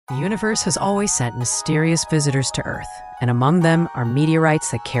The universe has always sent mysterious visitors to Earth, and among them are meteorites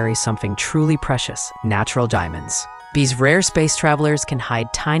that carry something truly precious, natural diamonds. These rare space travelers can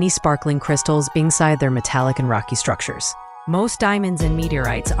hide tiny sparkling crystals inside their metallic and rocky structures. Most diamonds and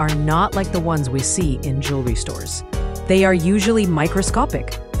meteorites are not like the ones we see in jewelry stores. They are usually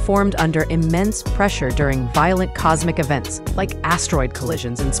microscopic, formed under immense pressure during violent cosmic events like asteroid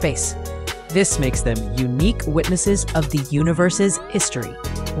collisions in space. This makes them unique witnesses of the universe's history.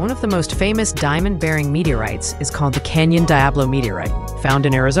 One of the most famous diamond-bearing meteorites is called the Canyon Diablo meteorite, found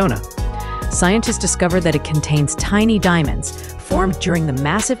in Arizona. Scientists discovered that it contains tiny diamonds formed during the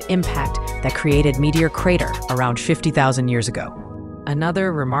massive impact that created Meteor Crater around 50,000 years ago.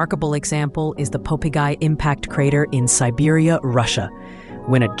 Another remarkable example is the Popigai Impact Crater in Siberia, Russia.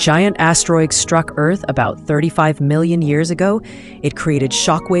 When a giant asteroid struck Earth about 35 million years ago, it created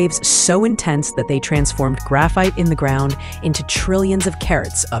shockwaves so intense that they transformed graphite in the ground into trillions of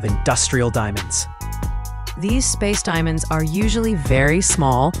carats of industrial diamonds. These space diamonds are usually very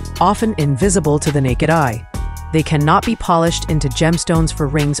small, often invisible to the naked eye. They cannot be polished into gemstones for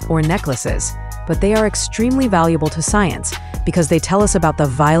rings or necklaces, but they are extremely valuable to science because they tell us about the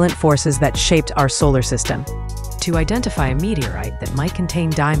violent forces that shaped our solar system. To identify a meteorite that might contain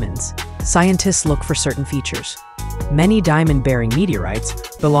diamonds, scientists look for certain features. Many diamond-bearing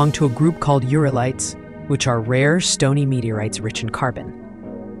meteorites belong to a group called ureilites, which are rare, stony meteorites rich in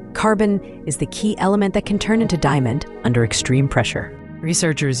carbon. Carbon is the key element that can turn into diamond under extreme pressure.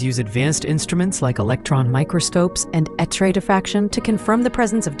 Researchers use advanced instruments like electron microscopes and X-ray diffraction to confirm the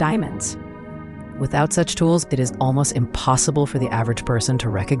presence of diamonds. Without such tools, it is almost impossible for the average person to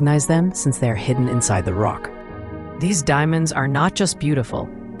recognize them since they are hidden inside the rock. These diamonds are not just beautiful,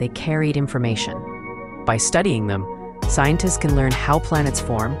 they carried information. By studying them, scientists can learn how planets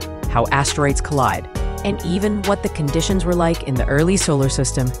form, how asteroids collide, and even what the conditions were like in the early solar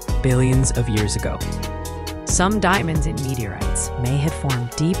system billions of years ago. Some diamonds in meteorites may have formed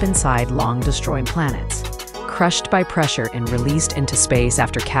deep inside long-destroyed planets, crushed by pressure and released into space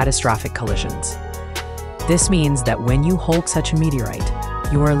after catastrophic collisions. This means that when you hold such a meteorite,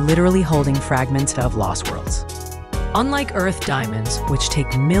 you are literally holding fragments of lost worlds. Unlike Earth diamonds, which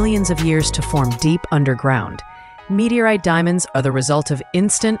take millions of years to form deep underground, meteorite diamonds are the result of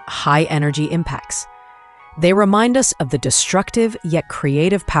instant, high-energy impacts. They remind us of the destructive yet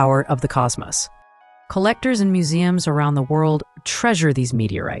creative power of the cosmos. Collectors and museums around the world treasure these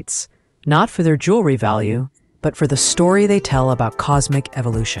meteorites, not for their jewelry value, but for the story they tell about cosmic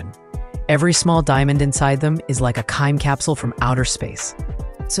evolution. Every small diamond inside them is like a time capsule from outer space.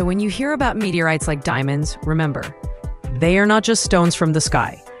 So when you hear about meteorites like diamonds, remember, they are not just stones from the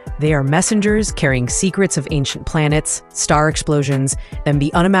sky. They are messengers carrying secrets of ancient planets, star explosions, and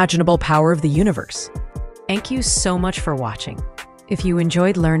the unimaginable power of the universe. Thank you so much for watching. If you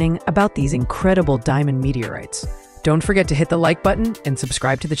enjoyed learning about these incredible diamond meteorites, don't forget to hit the like button and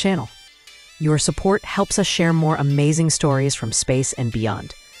subscribe to the channel. Your support helps us share more amazing stories from space and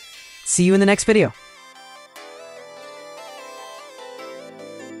beyond. See you in the next video.